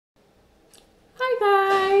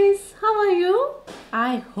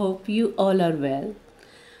I hope you all are well.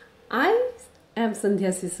 I am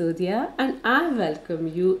Sandhya Sisodia and I welcome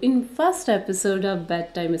you in first episode of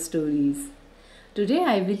Bedtime Stories. Today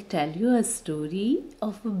I will tell you a story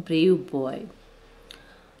of a brave boy.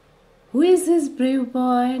 Who is this brave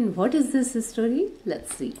boy and what is this story?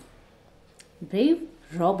 Let's see. Brave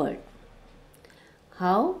Robert.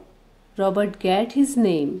 How Robert get his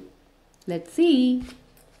name? Let's see.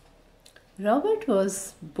 Robert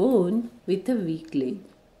was born with a weak leg.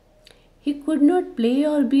 He could not play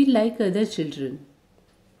or be like other children.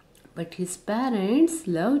 But his parents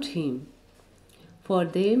loved him. For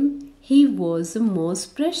them, he was the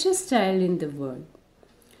most precious child in the world.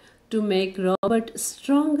 To make Robert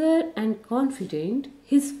stronger and confident,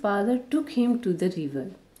 his father took him to the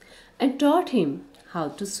river and taught him how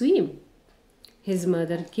to swim. His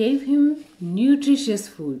mother gave him nutritious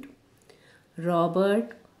food.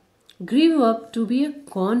 Robert grew up to be a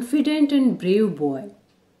confident and brave boy.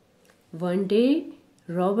 One day,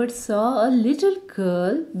 Robert saw a little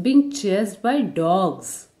girl being chased by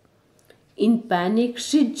dogs. In panic,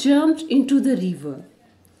 she jumped into the river.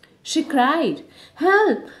 She cried,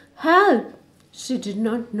 "Help! Help!" She did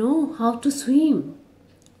not know how to swim.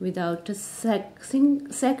 Without a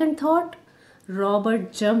second thought,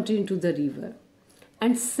 Robert jumped into the river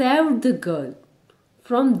and saved the girl.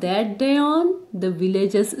 From that day on, the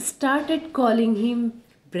villagers started calling him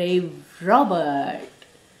Brave Robert.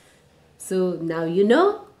 So now you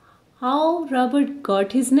know how Robert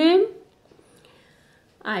got his name.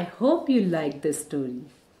 I hope you like this story.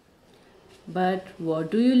 But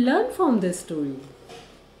what do you learn from this story?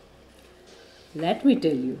 Let me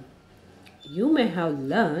tell you. You may have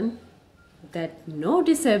learned that no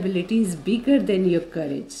disability is bigger than your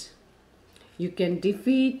courage. You can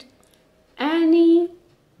defeat any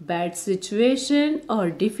bad situation or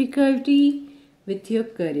difficulty with your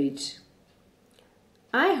courage.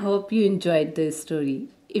 I hope you enjoyed this story.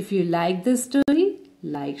 If you like this story,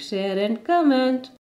 like, share and comment.